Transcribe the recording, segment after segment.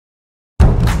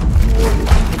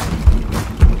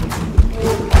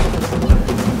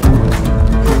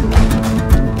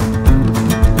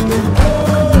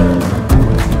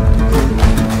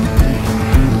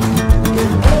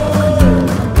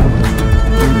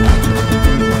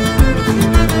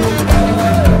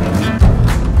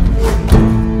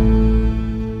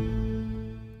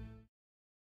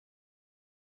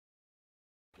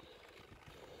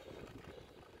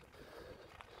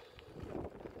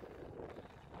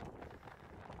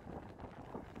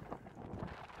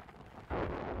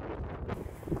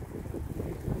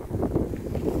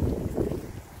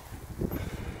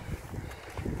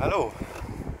Hallo!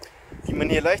 Wie man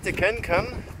hier leicht erkennen kann,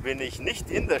 bin ich nicht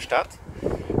in der Stadt,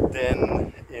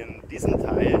 denn in diesem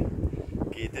Teil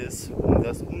geht es um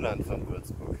das Umland von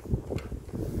Würzburg.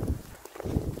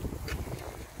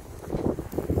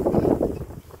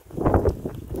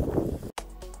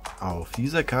 Auf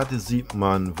dieser Karte sieht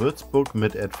man Würzburg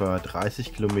mit etwa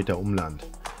 30 Kilometer Umland.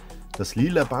 Das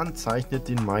lila Band zeichnet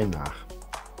den Main nach.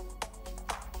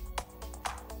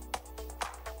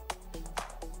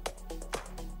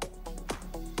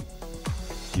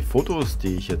 Die Fotos,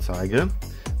 die ich hier zeige,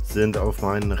 sind auf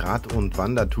meinen Rad- und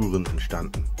Wandertouren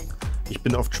entstanden. Ich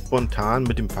bin oft spontan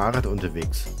mit dem Fahrrad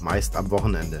unterwegs, meist am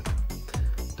Wochenende.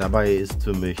 Dabei ist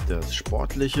für mich das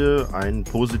Sportliche ein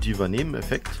positiver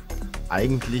Nebeneffekt.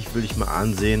 Eigentlich will ich mal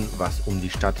ansehen, was um die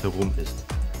Stadt herum ist.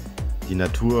 Die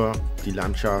Natur, die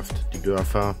Landschaft, die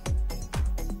Dörfer.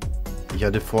 Ich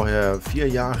hatte vorher 4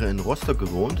 Jahre in Rostock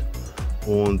gewohnt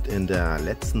und in der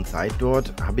letzten Zeit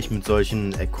dort habe ich mit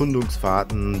solchen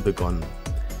Erkundungsfahrten begonnen.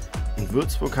 In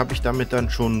Würzburg habe ich damit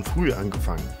dann schon früh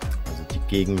angefangen, also die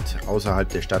Gegend außerhalb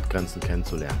der Stadtgrenzen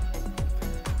kennenzulernen.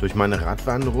 Durch meine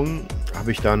Radwanderung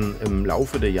habe ich dann im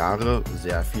Laufe der Jahre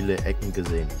sehr viele Ecken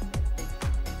gesehen.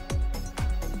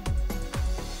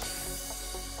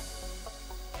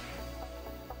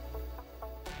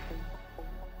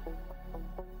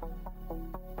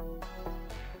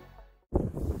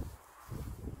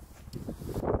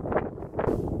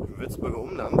 Im Würzburger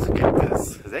Umland gibt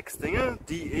es 6 Dinge,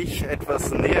 die ich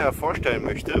etwas näher vorstellen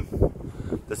möchte.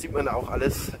 Das sieht man auch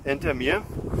alles hinter mir.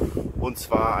 Und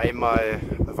zwar einmal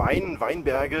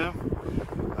Weinberge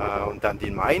und dann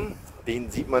den Main.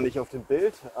 Den sieht man nicht auf dem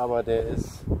Bild, aber der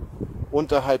ist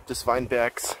unterhalb des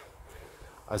Weinbergs,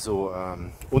 also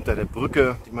unter der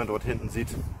Brücke, die man dort hinten sieht,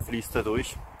 fließt er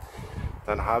durch.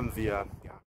 Dann haben wir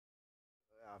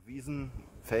Wiesen,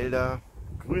 Felder,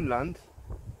 Grünland.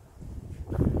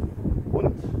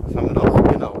 Und was haben wir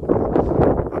noch? Genau,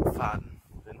 Abfahrten.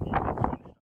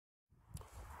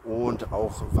 Und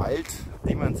auch Wald,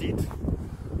 den man sieht.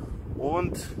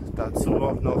 Und dazu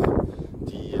auch noch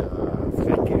die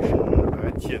fränkischen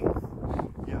Örtchen.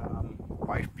 Hier am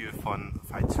Beispiel von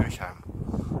Veitshöchheim.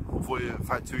 Obwohl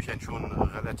Veitshöchheim schon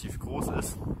relativ groß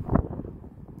ist.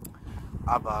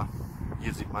 Aber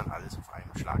hier sieht man alles auf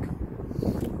einen Schlag.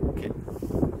 Okay.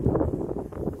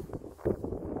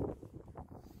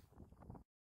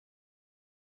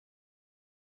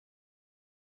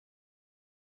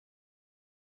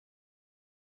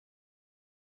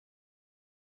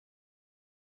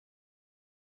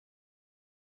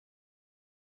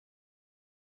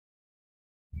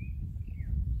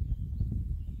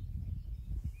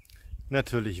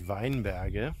 Natürlich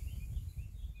Weinberge.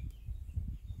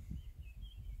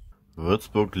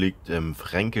 Würzburg liegt im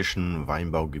fränkischen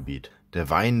Weinbaugebiet. Der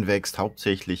Wein wächst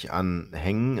hauptsächlich an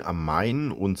Hängen am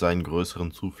Main und seinen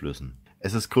größeren Zuflüssen.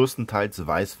 Es ist größtenteils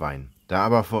Weißwein. Da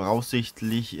aber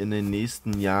voraussichtlich in den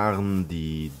nächsten Jahren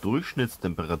die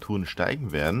Durchschnittstemperaturen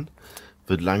steigen werden,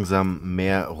 wird langsam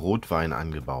mehr Rotwein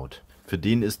angebaut. Für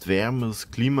den ist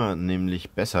wärmeres Klima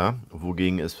nämlich besser,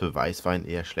 wogegen es für Weißwein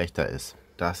eher schlechter ist.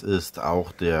 Das ist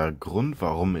auch der Grund,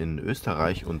 warum in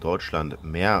Österreich und Deutschland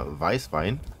mehr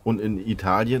Weißwein und in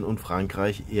Italien und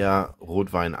Frankreich eher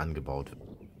Rotwein angebaut wird.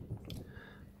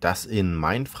 Dass in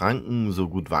Mainfranken so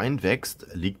gut Wein wächst,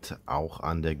 liegt auch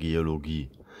an der Geologie.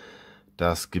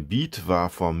 Das Gebiet war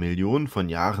vor Millionen von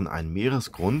Jahren ein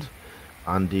Meeresgrund,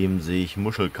 an dem sich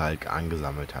Muschelkalk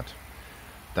angesammelt hat.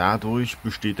 Dadurch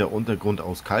besteht der Untergrund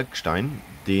aus Kalkstein,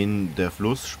 den der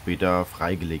Fluss später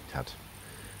freigelegt hat.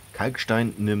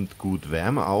 Kalkstein nimmt gut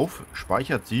Wärme auf,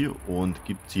 speichert sie und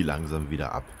gibt sie langsam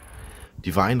wieder ab.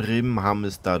 Die Weinreben haben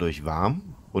es dadurch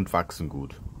warm und wachsen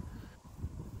gut.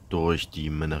 Durch die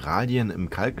Mineralien im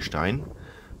Kalkstein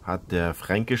hat der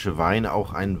fränkische Wein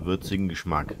auch einen würzigen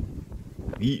Geschmack.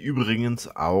 Wie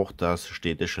übrigens auch das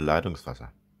städtische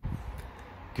Leitungswasser.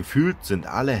 Gefühlt sind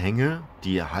alle Hänge,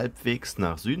 die halbwegs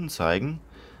nach Süden zeigen,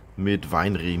 mit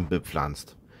Weinreben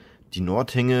bepflanzt. Die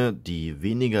Nordhänge, die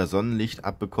weniger Sonnenlicht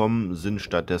abbekommen, sind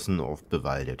stattdessen oft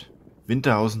bewaldet.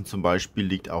 Winterhausen zum Beispiel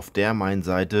liegt auf der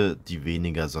Mainseite, die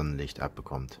weniger Sonnenlicht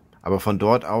abbekommt. Aber von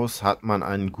dort aus hat man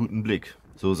einen guten Blick.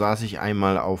 So saß ich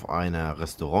einmal auf einer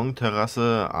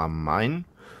Restaurantterrasse am Main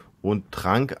und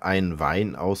trank einen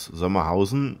Wein aus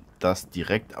Sommerhausen, das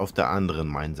direkt auf der anderen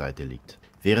Mainseite liegt.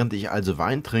 Während ich also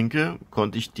Wein trinke,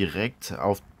 konnte ich direkt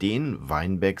auf den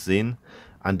Weinberg sehen,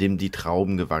 an dem die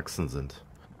Trauben gewachsen sind.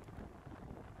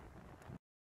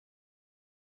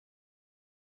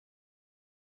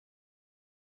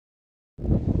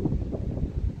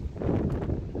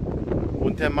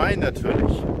 Und der Main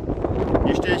natürlich.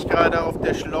 Hier stehe ich gerade auf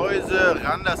der Schleuse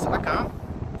Randersacker.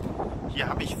 Hier Hier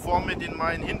habe ich vor mir den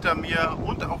Main, hinter mir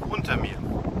und auch unter mir.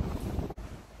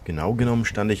 Genau genommen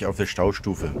stand ich auf der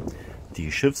Staustufe.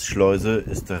 Die Schiffsschleuse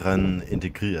ist daran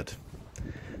integriert.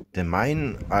 Der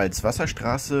Main als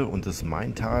Wasserstraße und das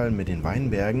Maintal mit den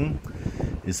Weinbergen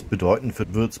ist bedeutend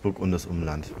für Würzburg und das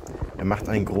Umland. Er macht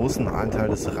einen großen Anteil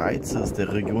des Reizes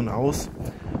der Region aus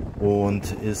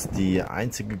und ist die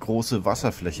einzige große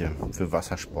Wasserfläche für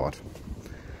Wassersport.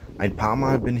 Ein paar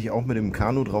Mal bin ich auch mit dem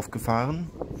Kanu drauf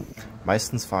gefahren.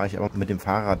 Meistens fahre ich aber mit dem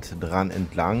Fahrrad dran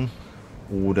entlang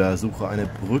oder suche eine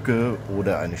Brücke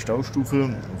oder eine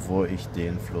Staustufe, wo ich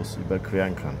den Fluss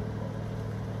überqueren kann.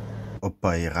 Ob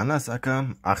bei Rannersacker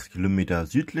 8 Kilometer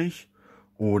südlich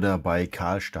oder bei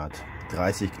Karlstadt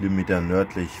 30 Kilometer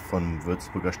nördlich vom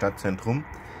Würzburger Stadtzentrum.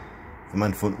 Wenn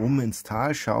man von oben ins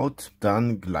Tal schaut,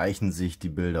 dann gleichen sich die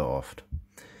Bilder oft.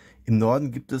 Im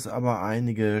Norden gibt es aber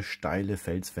einige steile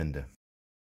Felswände.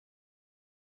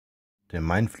 Der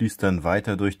Main fließt dann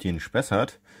weiter durch den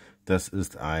Spessart. Das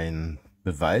ist ein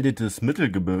bewaldetes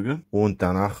Mittelgebirge und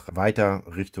danach weiter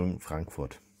Richtung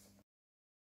Frankfurt.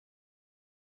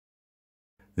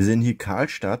 Wir sehen hier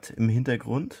Karlstadt im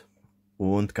Hintergrund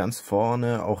und ganz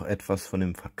vorne auch etwas von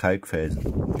dem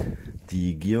Kalkfelsen.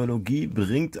 Die Geologie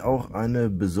bringt auch eine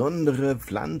besondere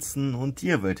Pflanzen- und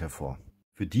Tierwelt hervor.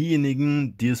 Für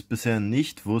diejenigen, die es bisher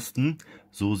nicht wussten,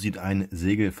 so sieht ein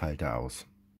Segelfalter aus.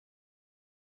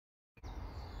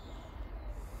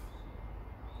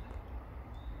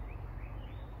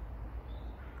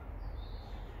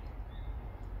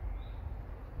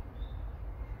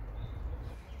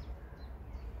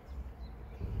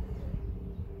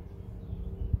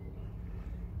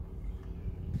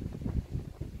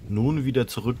 Nun wieder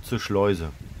zurück zur Schleuse.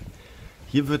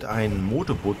 Hier wird ein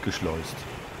Motorboot geschleust,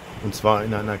 und zwar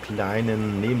in einer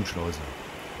kleinen Nebenschleuse.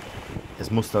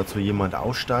 Es muss dazu jemand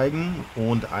aussteigen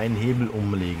und einen Hebel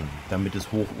umlegen, damit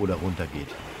es hoch oder runter geht.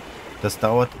 Das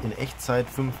dauert in Echtzeit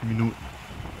 5 Minuten.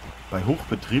 Bei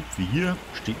Hochbetrieb wie hier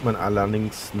steht man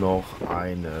allerdings noch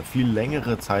eine viel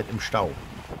längere Zeit im Stau.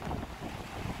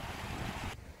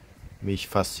 Mich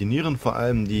faszinieren vor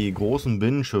allem die großen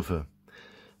Binnenschiffe.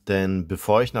 Denn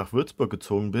bevor ich nach Würzburg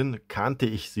gezogen bin, kannte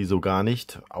ich sie so gar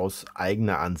nicht aus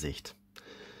eigener Ansicht.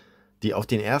 Die auf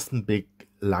den ersten Blick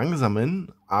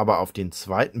langsamen, aber auf den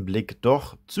zweiten Blick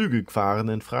doch zügig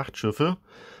fahrenden Frachtschiffe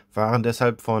waren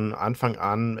deshalb von Anfang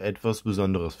an etwas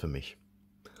Besonderes für mich.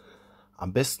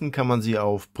 Am besten kann man sie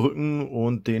auf Brücken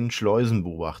und den Schleusen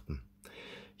beobachten.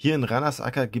 Hier in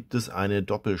Rannersacker gibt es eine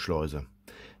Doppelschleuse.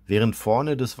 Während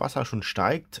vorne das Wasser schon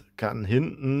steigt, kann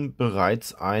hinten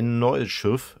bereits ein neues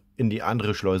Schiff in die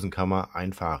andere Schleusenkammer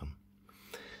einfahren.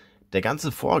 Der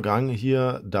ganze Vorgang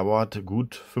hier dauert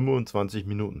gut 25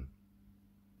 Minuten.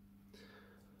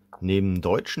 Neben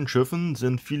deutschen Schiffen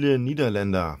sind viele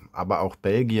Niederländer, aber auch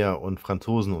Belgier und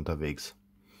Franzosen unterwegs.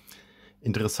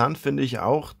 Interessant finde ich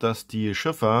auch, dass die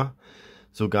Schiffer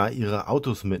sogar ihre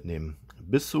Autos mitnehmen.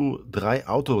 Bis zu 3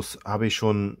 Autos habe ich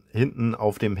schon hinten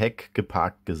auf dem Heck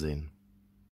geparkt gesehen.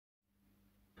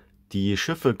 Die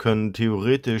Schiffe können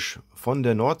theoretisch von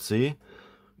der Nordsee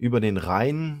über den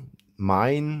Rhein,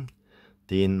 Main,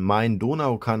 den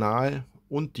Main-Donau-Kanal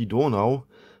und die Donau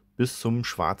bis zum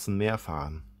Schwarzen Meer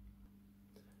fahren.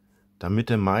 Damit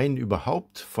der Main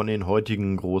überhaupt von den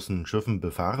heutigen großen Schiffen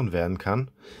befahren werden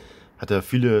kann, hat er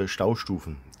viele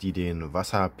Staustufen, die den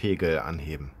Wasserpegel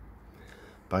anheben.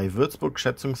 Bei Würzburg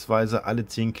schätzungsweise alle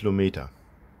 10 Kilometer.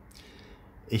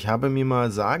 Ich habe mir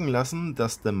mal sagen lassen,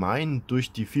 dass der Main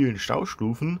durch die vielen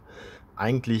Staustufen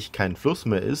eigentlich kein Fluss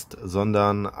mehr ist,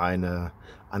 sondern eine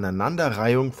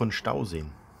Aneinanderreihung von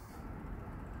Stauseen.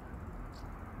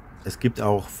 Es gibt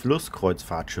auch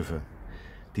Flusskreuzfahrtschiffe.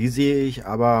 Die sehe ich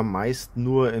aber meist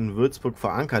nur in Würzburg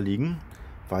vor Anker liegen,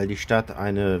 weil die Stadt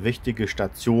eine wichtige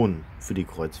Station für die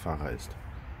Kreuzfahrer ist.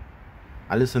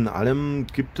 Alles in allem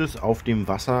gibt es auf dem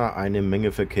Wasser eine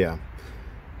Menge Verkehr.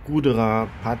 Ruderer,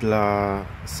 Paddler,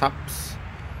 Subs,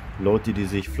 Leute, die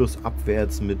sich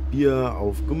flussabwärts mit Bier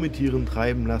auf Gummitieren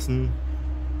treiben lassen,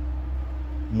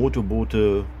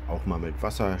 Motorboote, auch mal mit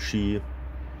Wasserski,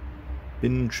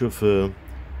 Binnenschiffe,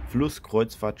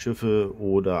 Flusskreuzfahrtschiffe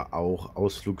oder auch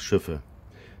Ausflugsschiffe,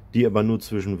 die aber nur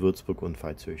zwischen Würzburg und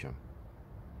Veitshöchheim.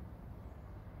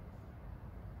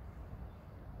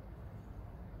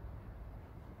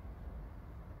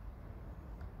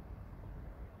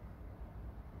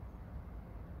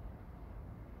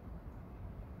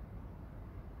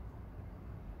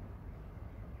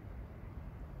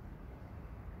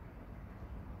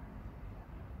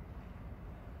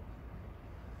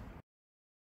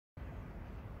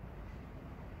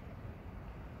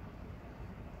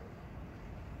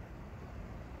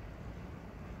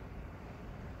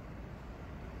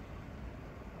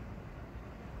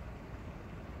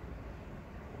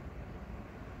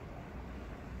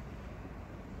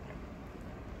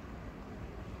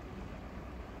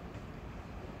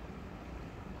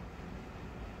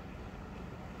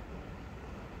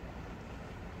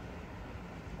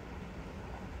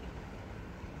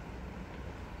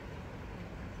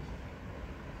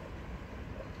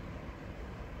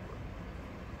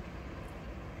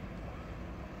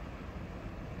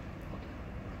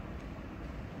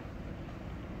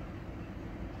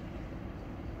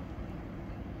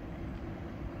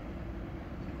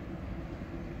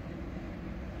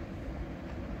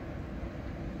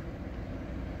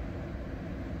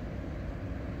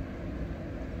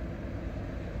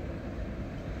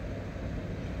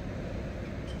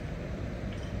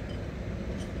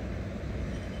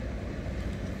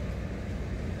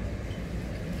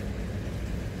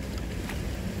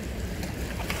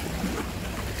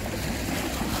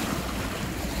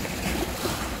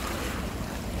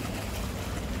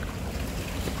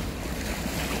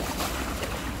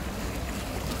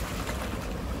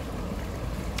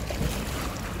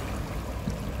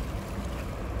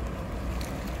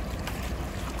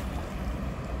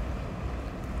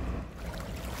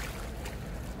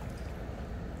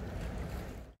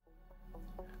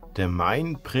 Der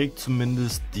Main prägt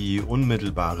zumindest die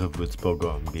unmittelbare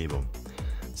Würzburger Umgebung.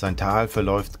 Sein Tal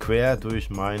verläuft quer durch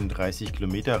meinen 30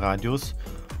 Kilometer Radius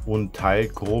und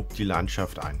teilt grob die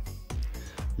Landschaft ein.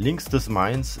 Links des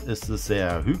Mains ist es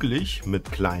sehr hügelig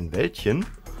mit kleinen Wäldchen,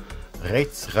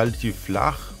 rechts relativ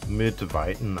flach mit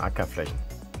weiten Ackerflächen.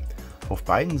 Auf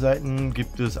beiden Seiten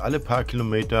gibt es alle paar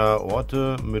Kilometer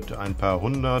Orte mit ein paar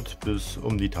hundert bis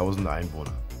um die 1000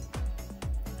 Einwohner.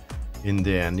 In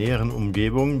der näheren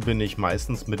Umgebung bin ich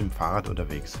meistens mit dem Fahrrad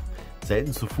unterwegs,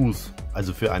 selten zu Fuß,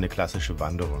 also für eine klassische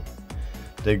Wanderung.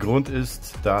 Der Grund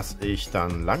ist, dass ich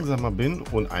dann langsamer bin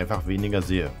und einfach weniger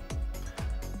sehe.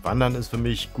 Wandern ist für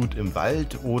mich gut im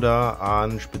Wald oder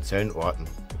an speziellen Orten.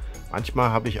 Manchmal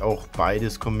habe ich auch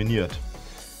beides kombiniert.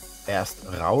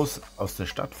 Erst raus aus der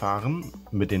Stadt fahren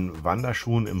mit den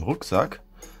Wanderschuhen im Rucksack,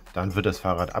 dann wird das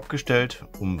Fahrrad abgestellt,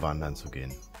 um wandern zu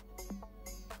gehen.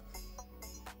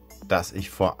 Dass ich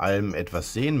vor allem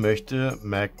etwas sehen möchte,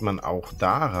 merkt man auch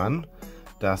daran,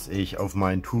 dass ich auf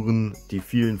meinen Touren die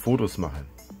vielen Fotos mache.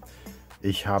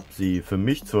 Ich habe sie für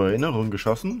mich zur Erinnerung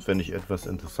geschossen, wenn ich etwas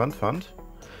interessant fand,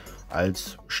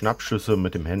 als Schnappschüsse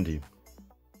mit dem Handy.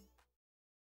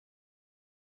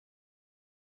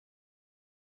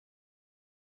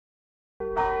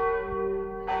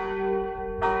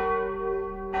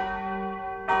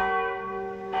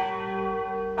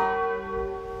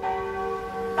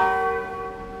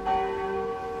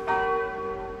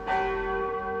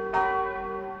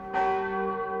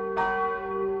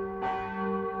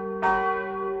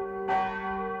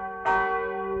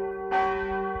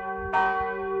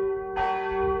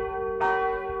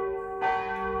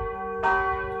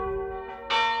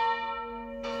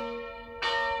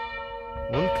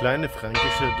 Und kleine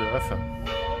fränkische Dörfer.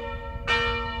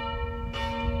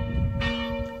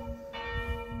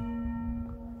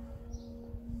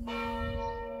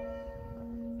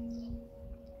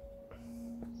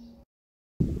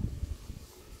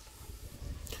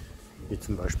 Wie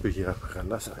zum Beispiel hier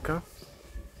Randersacker.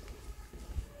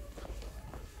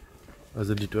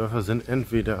 Also die Dörfer sind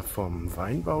entweder vom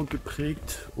Weinbau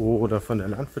geprägt oder von der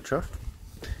Landwirtschaft.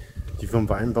 Die vom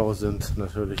Weinbau sind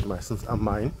natürlich meistens am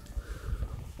Main.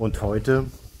 Und heute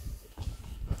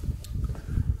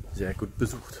sehr gut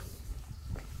besucht.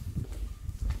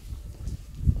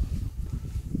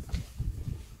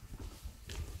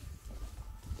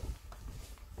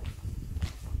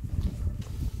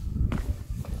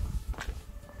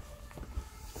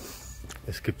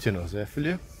 Es gibt hier noch sehr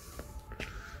viele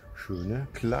schöne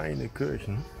kleine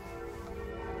Kirchen.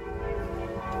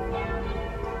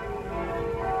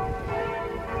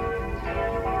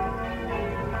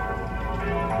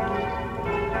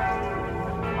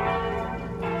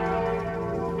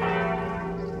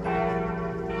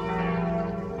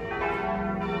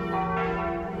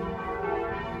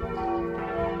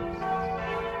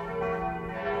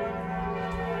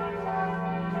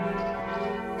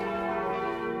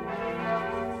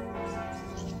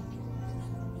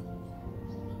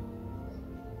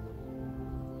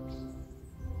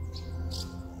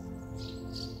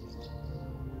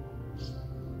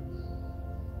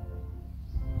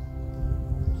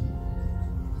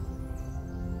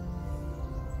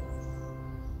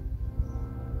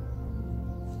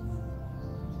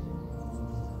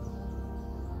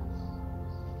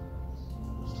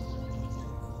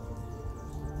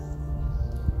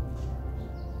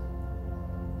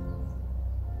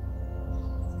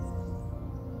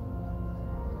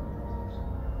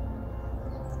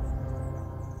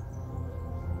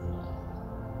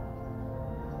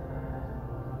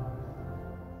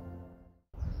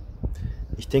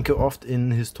 Ich denke oft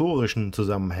in historischen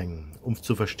Zusammenhängen, um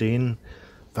zu verstehen,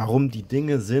 warum die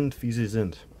Dinge sind, wie sie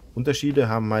sind. Unterschiede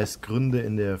haben meist Gründe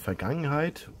in der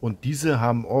Vergangenheit und diese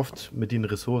haben oft mit den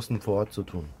Ressourcen vor Ort zu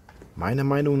tun. Meiner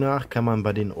Meinung nach kann man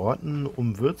bei den Orten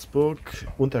um Würzburg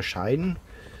unterscheiden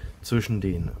zwischen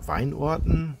den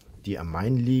Weinorten, die am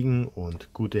Main liegen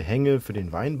und gute Hänge für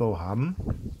den Weinbau haben,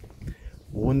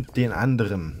 und den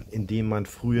anderen, in denen man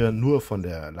früher nur von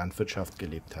der Landwirtschaft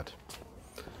gelebt hat.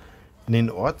 In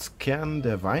den Ortskernen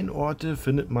der Weinorte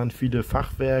findet man viele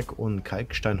Fachwerk- und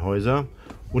Kalksteinhäuser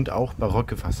und auch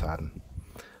barocke Fassaden.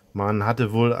 Man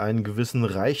hatte wohl einen gewissen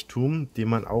Reichtum, den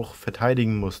man auch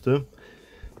verteidigen musste,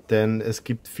 denn es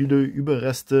gibt viele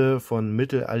Überreste von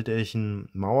mittelalterlichen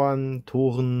Mauern,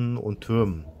 Toren und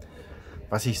Türmen,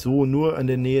 was ich so nur in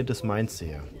der Nähe des Mains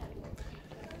sehe.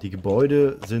 Die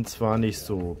Gebäude sind zwar nicht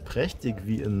so prächtig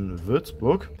wie in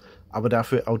Würzburg, aber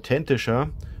dafür authentischer,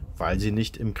 weil sie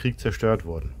nicht im Krieg zerstört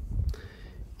wurden.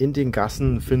 In den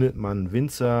Gassen findet man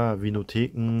Winzer,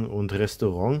 Vinotheken und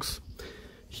Restaurants.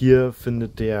 Hier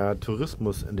findet der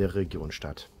Tourismus in der Region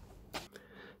statt.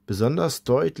 Besonders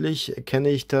deutlich erkenne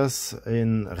ich das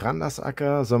in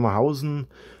Randersacker, Sommerhausen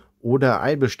oder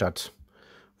Eibenstadt,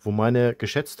 wo meine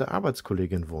geschätzte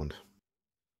Arbeitskollegin wohnt.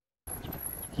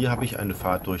 Hier habe ich eine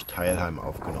Fahrt durch Teilheim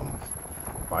aufgenommen.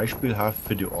 Beispielhaft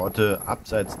für die Orte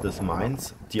abseits des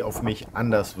Mains, die auf mich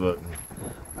anders wirken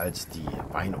als die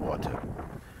Weinorte.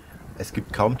 Es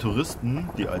gibt kaum Touristen,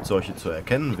 die als solche zu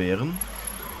erkennen wären,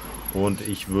 und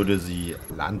ich würde sie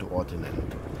Landorte nennen.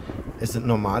 Es sind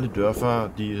normale Dörfer,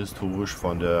 die historisch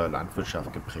von der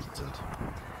Landwirtschaft geprägt sind.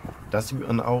 Das sieht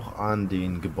man auch an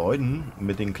den Gebäuden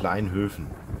mit den kleinen Höfen.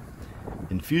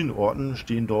 In vielen Orten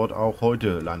stehen dort auch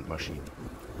heute Landmaschinen.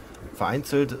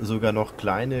 Vereinzelt sogar noch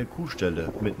kleine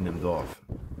Kuhställe mitten im Dorf.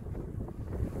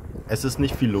 Es ist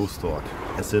nicht viel los dort.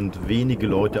 Es sind wenige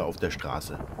Leute auf der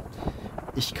Straße.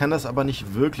 Ich kann das aber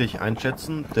nicht wirklich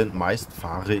einschätzen, denn meist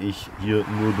fahre ich hier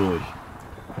nur durch.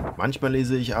 Manchmal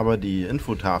lese ich aber die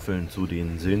Infotafeln zu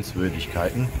den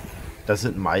Sehenswürdigkeiten. Das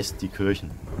sind meist die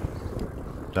Kirchen.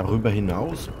 Darüber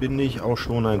hinaus bin ich auch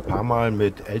schon ein paar Mal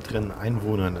mit älteren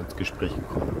Einwohnern ins Gespräch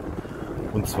gekommen.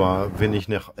 Und zwar, wenn ich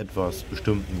nach etwas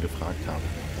Bestimmten gefragt habe.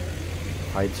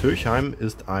 Veitshöchheim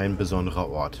ist ein besonderer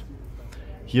Ort.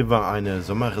 Hier war eine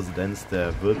Sommerresidenz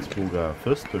der Würzburger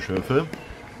Fürstbischöfe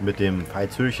mit dem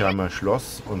Veitshöchheimer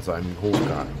Schloss und seinem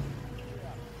Hofgarten.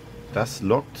 Das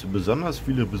lockt besonders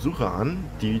viele Besucher an,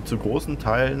 die zu großen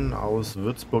Teilen aus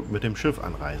Würzburg mit dem Schiff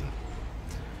anreisen.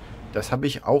 Das habe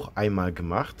ich auch einmal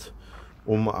gemacht,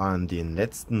 um an den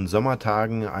letzten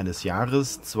Sommertagen eines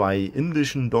Jahres 2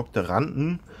 indischen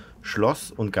Doktoranden Schloss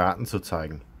und Garten zu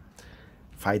zeigen.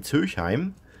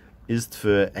 Veitshöchheim ist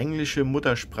für englische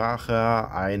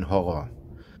Muttersprachler ein Horror.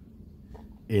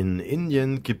 In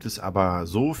Indien gibt es aber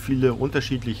so viele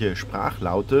unterschiedliche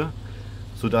Sprachlaute,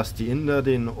 sodass die Inder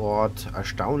den Ort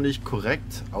erstaunlich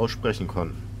korrekt aussprechen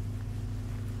konnten.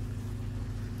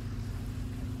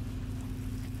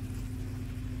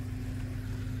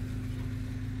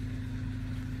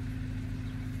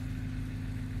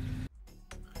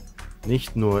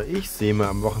 Nicht nur ich sehe mir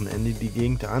am Wochenende die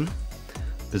Gegend an,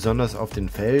 besonders auf den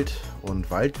Feld- und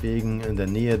Waldwegen in der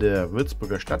Nähe der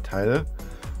Würzburger Stadtteile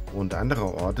und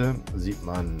anderer Orte sieht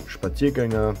man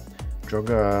Spaziergänger,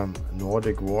 Jogger,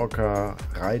 Nordic Walker,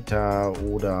 Reiter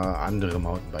oder andere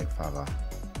Mountainbike-Fahrer.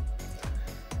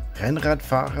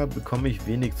 Rennradfahrer bekomme ich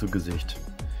wenig zu Gesicht.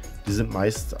 Die sind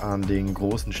meist an den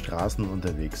großen Straßen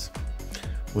unterwegs.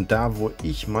 Und da, wo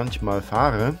ich manchmal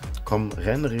fahre, kommen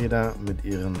Rennräder mit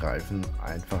ihren Reifen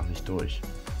einfach nicht durch.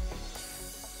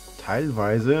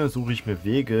 Teilweise suche ich mir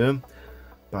Wege,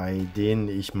 bei denen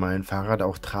ich mein Fahrrad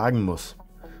auch tragen muss.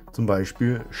 Zum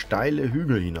Beispiel steile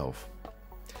Hügel hinauf.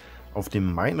 Auf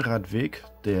dem Mainradweg,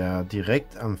 der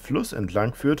direkt am Fluss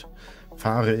entlang führt,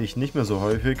 fahre ich nicht mehr so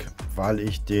häufig, weil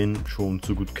ich den schon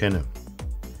zu gut kenne.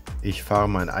 Ich fahre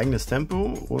mein eigenes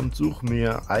Tempo und suche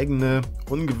mir eigene,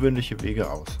 ungewöhnliche Wege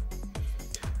aus.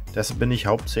 Deshalb bin ich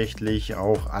hauptsächlich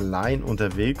auch allein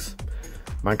unterwegs.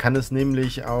 Man kann es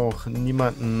nämlich auch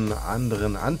niemanden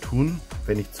anderen antun,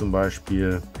 wenn ich zum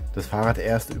Beispiel das Fahrrad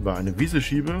erst über eine Wiese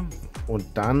schiebe und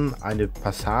dann eine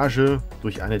Passage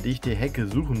durch eine dichte Hecke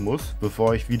suchen muss,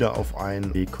 bevor ich wieder auf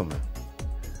einen Weg komme.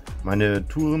 Meine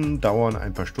Touren dauern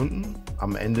ein paar Stunden.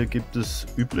 Am Ende gibt es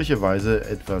üblicherweise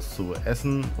etwas zu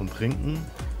essen und trinken,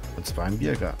 und zwar im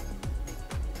Biergarten.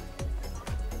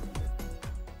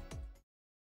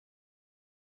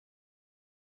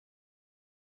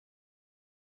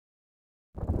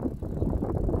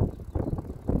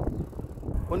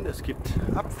 Und es gibt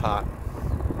Abfahrten.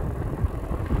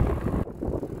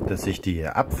 Dass ich die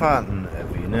Abfahrten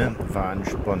erwähne, war ein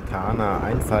spontaner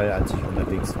Einfall, als ich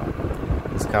unterwegs war.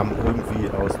 Es kam irgendwie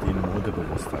aus dem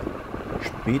Unterbewusstsein.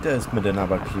 Später ist mir dann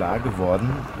aber klar geworden,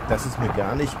 dass es mir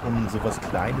gar nicht um sowas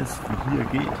Kleines wie hier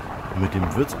geht. Mit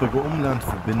dem Würzburger Umland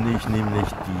verbinde ich nämlich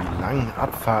die langen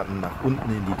Abfahrten nach unten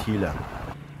in die Täler.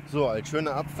 So, als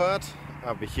schöne Abfahrt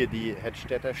habe ich hier die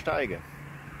Hedstädter Steige.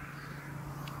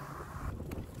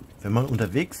 Wenn man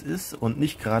unterwegs ist und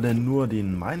nicht gerade nur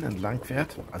den Main entlang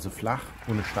fährt, also flach,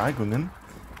 ohne Steigungen,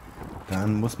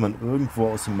 dann muss man irgendwo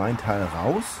aus dem Maintal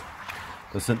raus.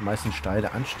 Das sind meistens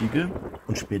steile Anstiege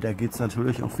und später geht es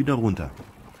natürlich auch wieder runter.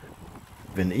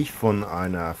 Wenn ich von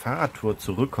einer Fahrradtour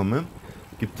zurückkomme,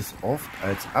 gibt es oft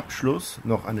als Abschluss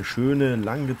noch eine schöne,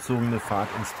 langgezogene Fahrt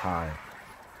ins Tal.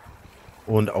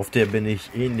 Und auf der bin ich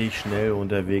ähnlich schnell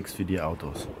unterwegs wie die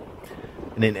Autos.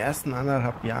 In den ersten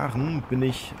 1,5 Jahren bin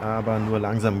ich aber nur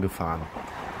langsam gefahren.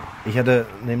 Ich hatte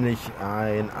nämlich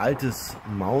ein altes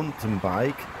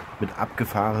Mountainbike mit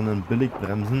abgefahrenen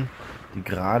Billigbremsen, die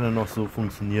gerade noch so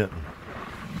funktionierten.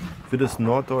 Für das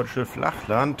norddeutsche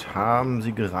Flachland haben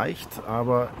sie gereicht,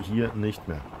 aber hier nicht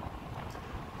mehr.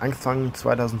 Anfang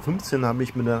 2015 habe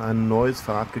ich mir dann ein neues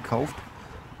Fahrrad gekauft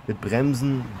mit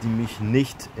Bremsen, die mich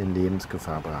nicht in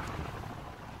Lebensgefahr brachten.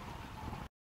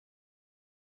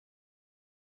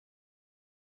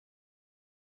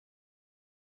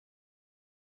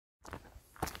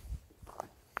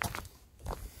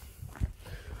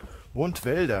 Und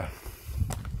Wälder.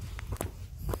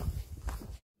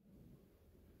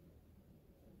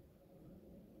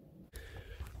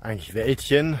 Eigentlich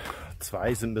Wäldchen.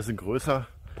 2 sind ein bisschen größer.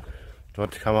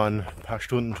 Dort kann man ein paar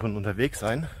Stunden schon unterwegs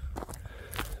sein.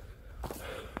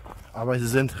 Aber sie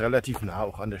sind relativ nah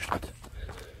auch an der Stadt.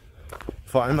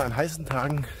 Vor allem an heißen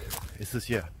Tagen ist es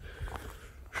hier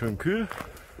schön kühl.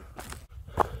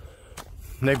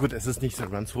 Na gut, es ist nicht so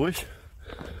ganz ruhig.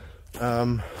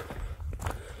 Man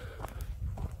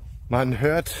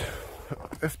hört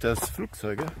öfters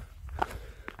Flugzeuge,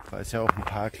 weil es ja auch ein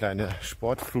paar kleine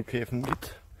Sportflughäfen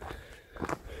gibt.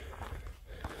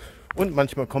 Und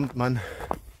manchmal kommt man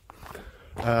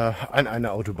an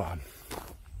eine Autobahn.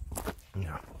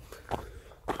 Ja.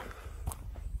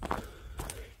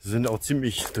 Sie sind auch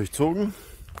ziemlich durchzogen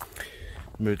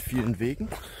mit vielen Wegen.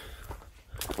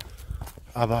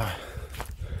 Aber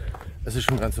es ist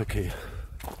schon ganz okay.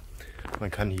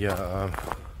 Man kann hier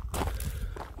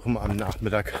am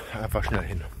Nachmittag einfach schnell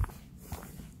hin.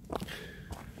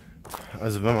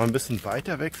 Also wenn man ein bisschen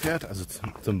weiter weg fährt, also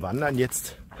zum Wandern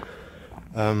jetzt,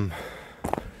 kann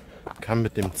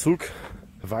mit dem Zug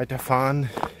weiterfahren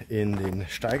in den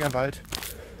Steigerwald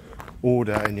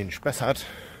oder in den Spessart.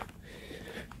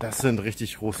 Das sind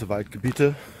richtig große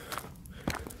Waldgebiete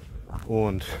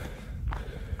und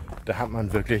da hat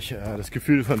man wirklich das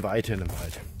Gefühl von Weite in dem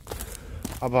Wald.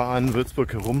 Aber an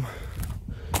Würzburg herum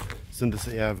sind es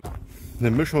eher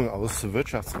eine Mischung aus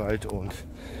Wirtschaftswald und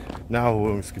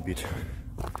Naherholungsgebiet.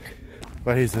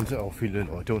 Weil hier sind auch viele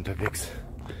Leute unterwegs.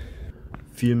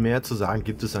 Viel mehr zu sagen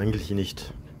gibt es eigentlich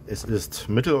nicht. Es ist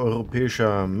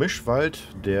mitteleuropäischer Mischwald,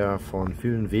 der von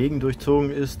vielen Wegen durchzogen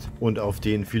ist und auf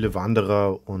denen viele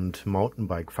Wanderer und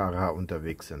Mountainbike-Fahrer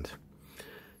unterwegs sind.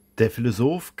 Der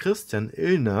Philosoph Christian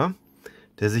Illner,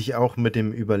 der sich auch mit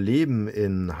dem Überleben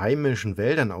in heimischen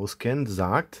Wäldern auskennt,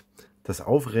 sagt, das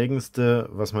Aufregendste,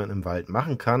 was man im Wald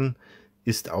machen kann,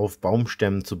 ist auf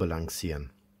Baumstämmen zu balancieren.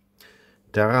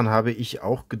 Daran habe ich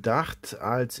auch gedacht,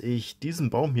 als ich diesen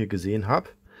Baum hier gesehen habe,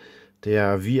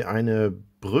 der wie eine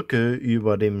Brücke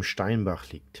über dem Steinbach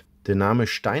liegt. Der Name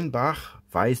Steinbach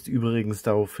weist übrigens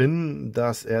darauf hin,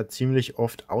 dass er ziemlich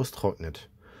oft austrocknet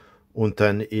und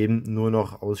dann eben nur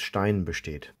noch aus Steinen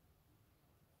besteht.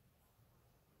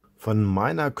 Von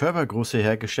meiner Körpergröße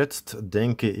her geschätzt,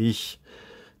 denke ich,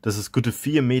 dass es gute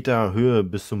 4 Meter Höhe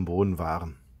bis zum Boden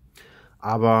waren.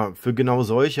 Aber für genau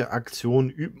solche Aktionen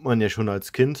übt man ja schon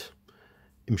als Kind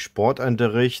im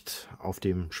Sportunterricht, auf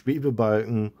dem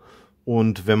Schwebebalken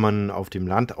und wenn man auf dem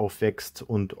Land aufwächst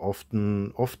und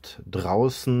oft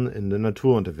draußen in der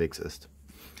Natur unterwegs ist.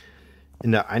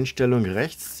 In der Einstellung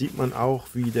rechts sieht man auch,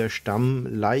 wie der Stamm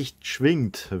leicht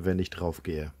schwingt, wenn ich drauf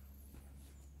gehe.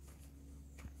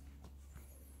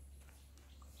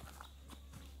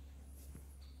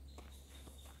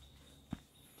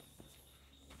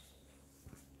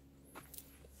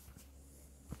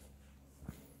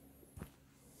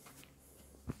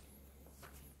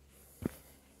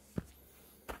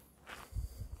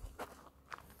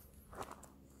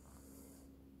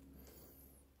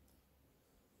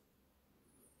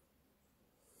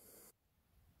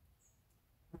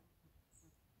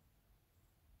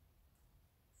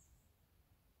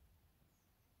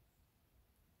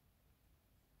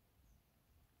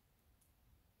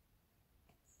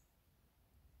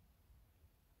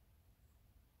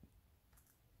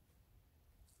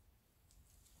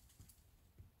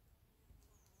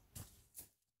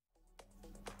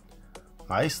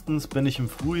 Meistens bin ich im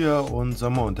Frühjahr und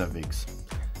Sommer unterwegs.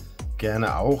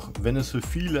 Gerne auch, wenn es für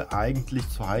viele eigentlich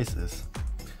zu heiß ist.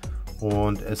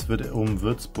 Und es wird um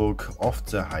Würzburg oft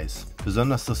sehr heiß.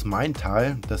 Besonders das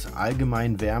Maintal, das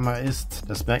allgemein wärmer ist,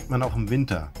 das merkt man auch im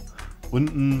Winter.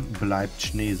 Unten bleibt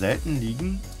Schnee selten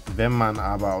liegen. Wenn man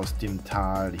aber aus dem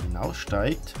Tal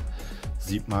hinaussteigt,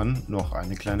 sieht man noch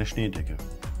eine kleine Schneedecke.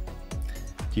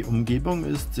 Die Umgebung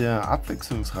ist sehr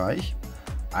abwechslungsreich.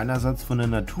 Einerseits von der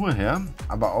Natur her,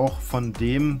 aber auch von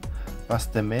dem,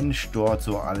 was der Mensch dort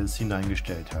so alles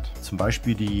hineingestellt hat. Zum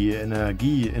Beispiel die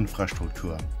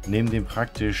Energieinfrastruktur. Neben den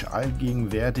praktisch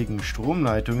allgegenwärtigen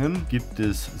Stromleitungen gibt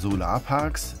es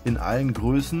Solarparks in allen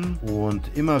Größen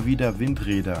und immer wieder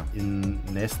Windräder in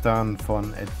Nestern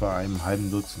von etwa einem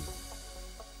halben Dutzend.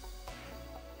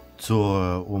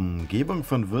 Zur Umgebung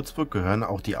von Würzburg gehören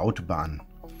auch die Autobahnen.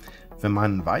 Wenn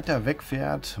man weiter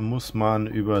wegfährt, muss man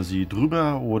über sie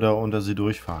drüber oder unter sie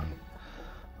durchfahren.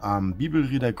 Am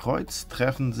Bibelrieder Kreuz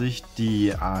treffen sich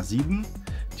die A7,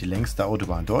 die längste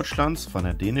Autobahn Deutschlands, von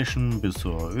der dänischen bis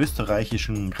zur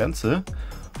österreichischen Grenze,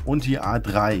 und die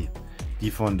A3,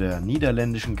 die von der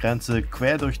niederländischen Grenze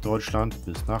quer durch Deutschland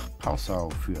bis nach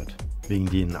Passau führt. Wegen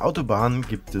den Autobahnen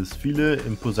gibt es viele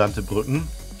imposante Brücken,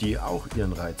 die auch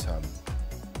ihren Reiz haben.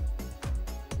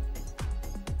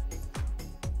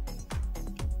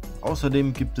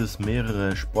 Außerdem gibt es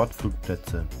mehrere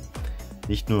Sportflugplätze.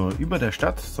 Nicht nur über der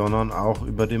Stadt, sondern auch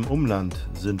über dem Umland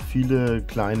sind viele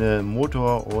kleine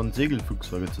Motor- und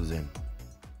Segelflugzeuge zu sehen.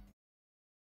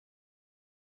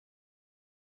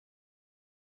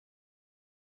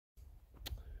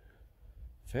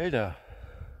 Felder.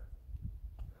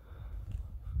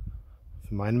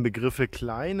 Für meine Begriffe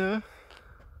kleine,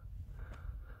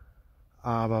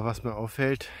 aber was mir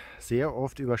auffällt, sehr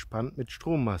oft überspannt mit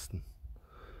Strommasten.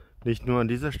 Nicht nur an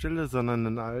dieser Stelle, sondern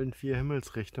in allen 4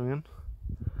 Himmelsrichtungen.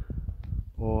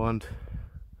 Und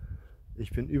ich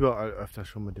bin überall öfter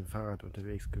schon mit dem Fahrrad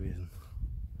unterwegs gewesen.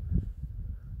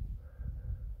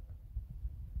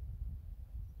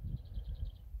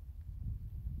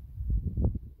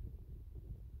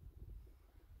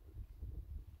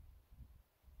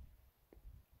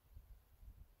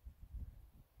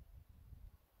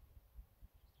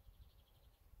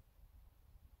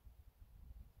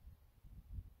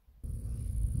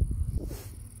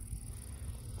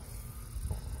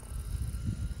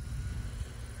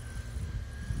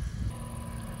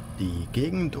 Die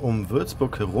Gegend um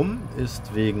Würzburg herum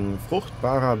ist wegen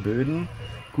fruchtbarer Böden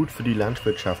gut für die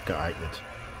Landwirtschaft geeignet.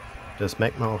 Das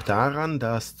merkt man auch daran,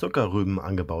 dass Zuckerrüben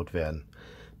angebaut werden,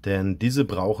 denn diese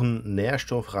brauchen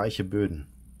nährstoffreiche Böden.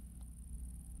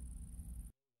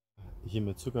 Hier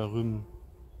mit Zuckerrüben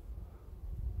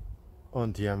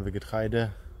und hier haben wir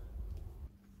Getreide.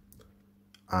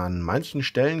 An manchen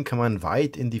Stellen kann man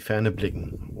weit in die Ferne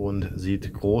blicken und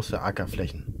sieht große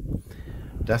Ackerflächen.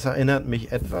 Das erinnert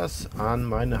mich etwas an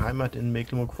meine Heimat in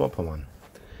Mecklenburg-Vorpommern.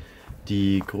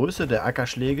 Die Größe der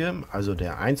Ackerschläge, also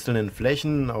der einzelnen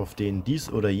Flächen, auf denen dies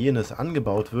oder jenes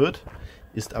angebaut wird,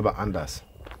 ist aber anders.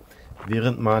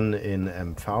 Während man in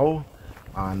MV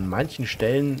an manchen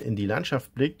Stellen in die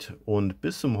Landschaft blickt und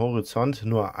bis zum Horizont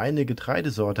nur eine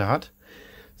Getreidesorte hat,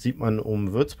 sieht man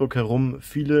um Würzburg herum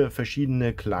viele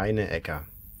verschiedene kleine Äcker.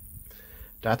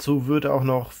 Dazu wird auch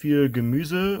noch viel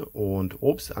Gemüse und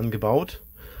Obst angebaut.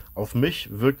 Auf mich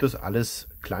wirkt das alles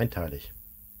kleinteilig.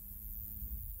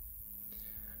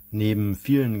 Neben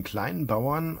vielen kleinen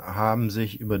Bauern haben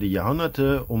sich über die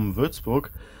Jahrhunderte um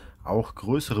Würzburg auch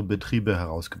größere Betriebe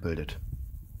herausgebildet.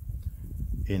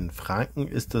 In Franken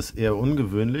ist das eher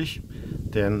ungewöhnlich,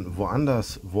 denn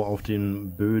woanders, wo auf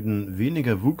den Böden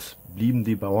weniger wuchs, blieben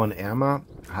die Bauern ärmer,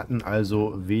 hatten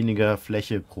also weniger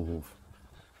Fläche pro Hof.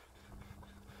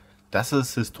 Dass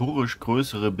es historisch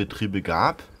größere Betriebe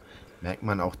gab, merkt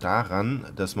man auch daran,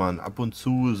 dass man ab und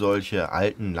zu solche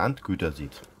alten Landgüter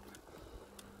sieht.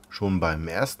 Schon beim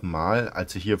ersten Mal,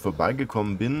 als ich hier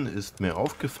vorbeigekommen bin, ist mir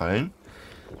aufgefallen,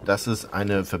 dass es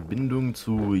eine Verbindung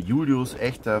zu Julius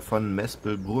Echter von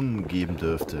Mespelbrunn geben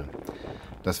dürfte.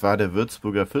 Das war der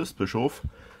Würzburger Fürstbischof,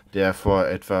 der vor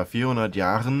etwa 400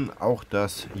 Jahren auch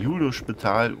das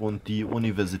Juliusspital und die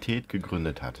Universität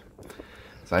gegründet hat.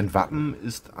 Sein Wappen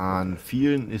ist an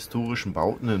vielen historischen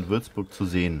Bauten in Würzburg zu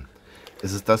sehen.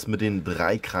 Es ist das mit den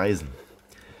 3 Kreisen.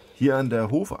 Hier an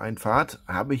der Hofeinfahrt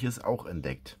habe ich es auch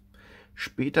entdeckt.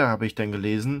 Später habe ich dann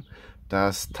gelesen,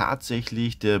 dass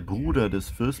tatsächlich der Bruder des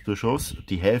Fürstbischofs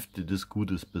die Hälfte des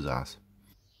Gutes besaß.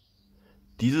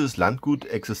 Dieses Landgut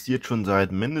existiert schon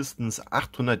seit mindestens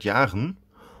 800 Jahren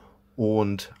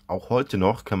und auch heute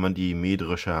noch kann man die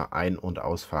Mähdrescher ein- und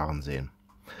ausfahren sehen.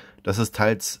 Das ist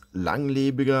teils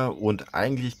langlebiger und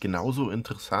eigentlich genauso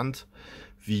interessant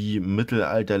wie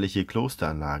mittelalterliche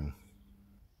Klosteranlagen.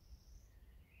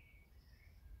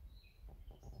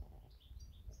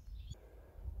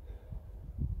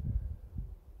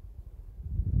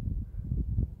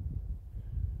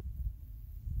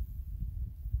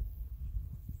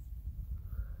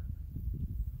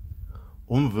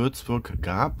 Um Würzburg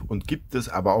gab und gibt es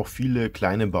aber auch viele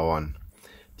kleine Bauern,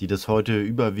 die das heute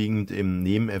überwiegend im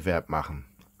Nebenerwerb machen,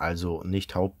 also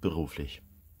nicht hauptberuflich.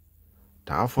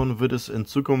 Davon wird es in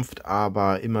Zukunft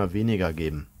aber immer weniger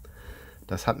geben.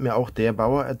 Das hat mir auch der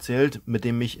Bauer erzählt, mit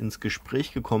dem ich ins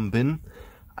Gespräch gekommen bin,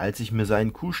 als ich mir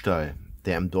seinen Kuhstall,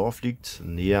 der im Dorf liegt,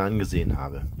 näher angesehen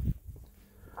habe.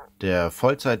 Der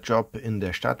Vollzeitjob in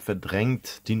der Stadt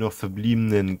verdrängt die noch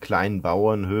verbliebenen kleinen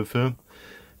Bauernhöfe,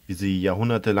 wie sie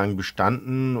jahrhundertelang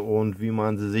bestanden und wie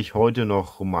man sie sich heute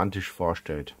noch romantisch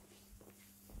vorstellt.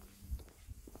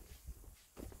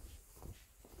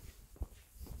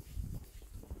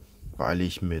 weil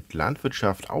ich mit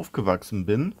Landwirtschaft aufgewachsen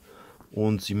bin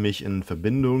und sie mich in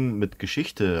Verbindung mit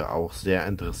Geschichte auch sehr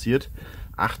interessiert,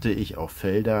 achte ich auf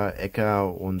Felder,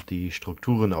 Äcker und die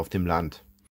Strukturen auf dem Land.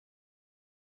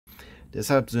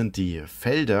 Deshalb sind die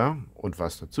Felder und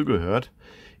was dazugehört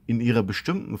in ihrer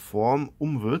bestimmten Form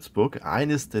um Würzburg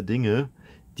eines der Dinge,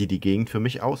 die die Gegend für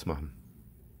mich ausmachen.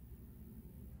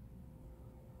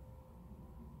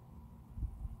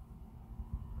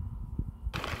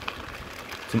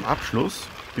 Zum Abschluss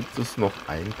gibt es noch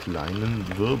einen kleinen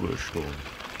Wirbelsturm.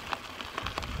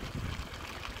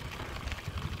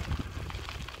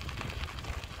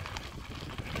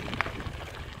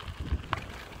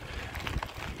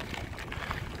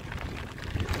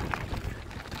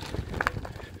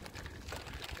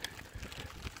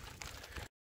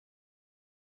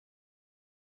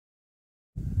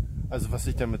 Also was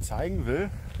ich damit zeigen will,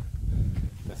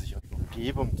 dass ich euch die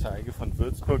Umgebung zeige von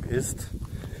Würzburg, ist,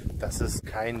 dass es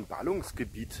kein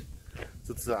Ballungsgebiet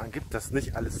sozusagen gibt, dass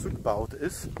nicht alles zugebaut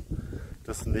ist,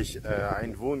 dass nicht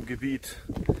ein Wohngebiet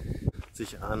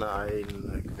sich an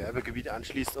ein Gewerbegebiet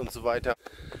anschließt und so weiter,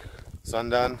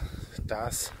 sondern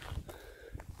dass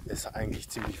es eigentlich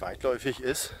ziemlich weitläufig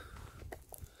ist,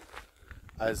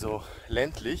 also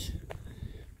ländlich,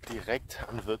 direkt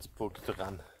an Würzburg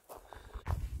dran.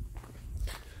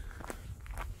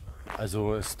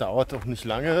 Also es dauert auch nicht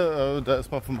lange, da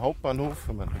ist man vom Hauptbahnhof,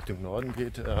 wenn man Richtung Norden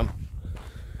geht,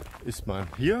 ist man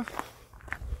hier.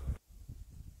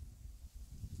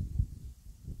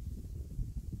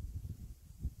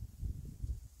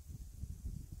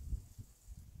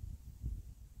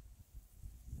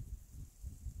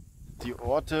 Die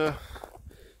Orte,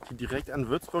 die direkt an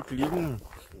Würzburg liegen,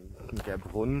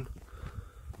 Gerbrunn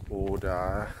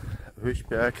oder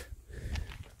Höchberg,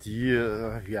 die,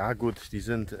 ja gut, die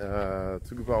sind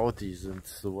zugebaut, die sind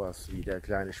sowas wie der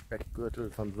kleine Speckgürtel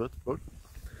von Würzburg.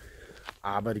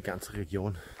 Aber die ganze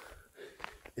Region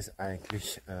ist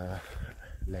eigentlich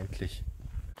ländlich.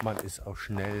 Man ist auch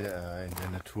schnell in der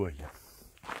Natur hier.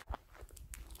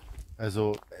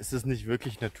 Also es ist nicht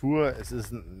wirklich Natur, es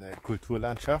ist eine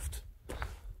Kulturlandschaft.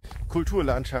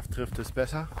 Kulturlandschaft trifft es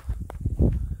besser,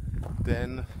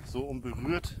 denn so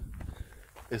unberührt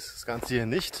ist das Ganze hier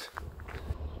nicht.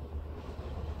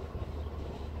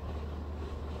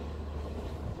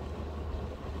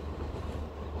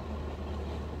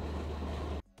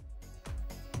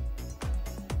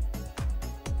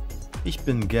 Ich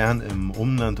bin gern im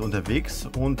Umland unterwegs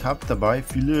und habe dabei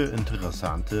viele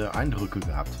interessante Eindrücke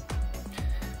gehabt.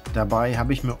 Dabei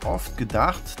habe ich mir oft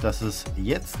gedacht, dass es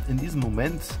jetzt in diesem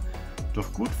Moment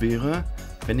doch gut wäre,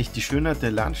 wenn ich die Schönheit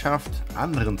der Landschaft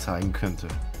anderen zeigen könnte.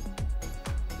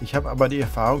 Ich habe aber die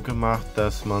Erfahrung gemacht,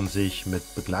 dass man sich mit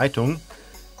Begleitung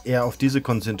eher auf diese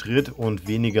konzentriert und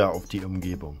weniger auf die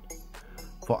Umgebung.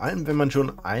 Vor allem, wenn man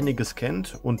schon einiges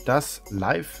kennt und das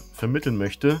live vermitteln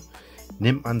möchte,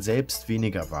 nimmt man selbst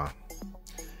weniger wahr.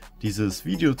 Dieses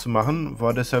Video zu machen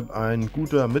war deshalb ein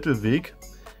guter Mittelweg.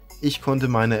 Ich konnte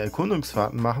meine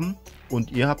Erkundungsfahrten machen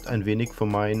und ihr habt ein wenig von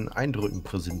meinen Eindrücken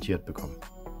präsentiert bekommen.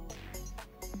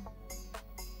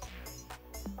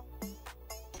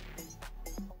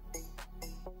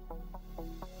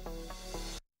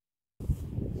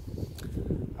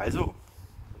 Also,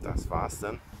 das war's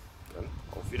dann. Dann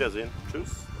auf Wiedersehen.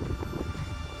 Tschüss.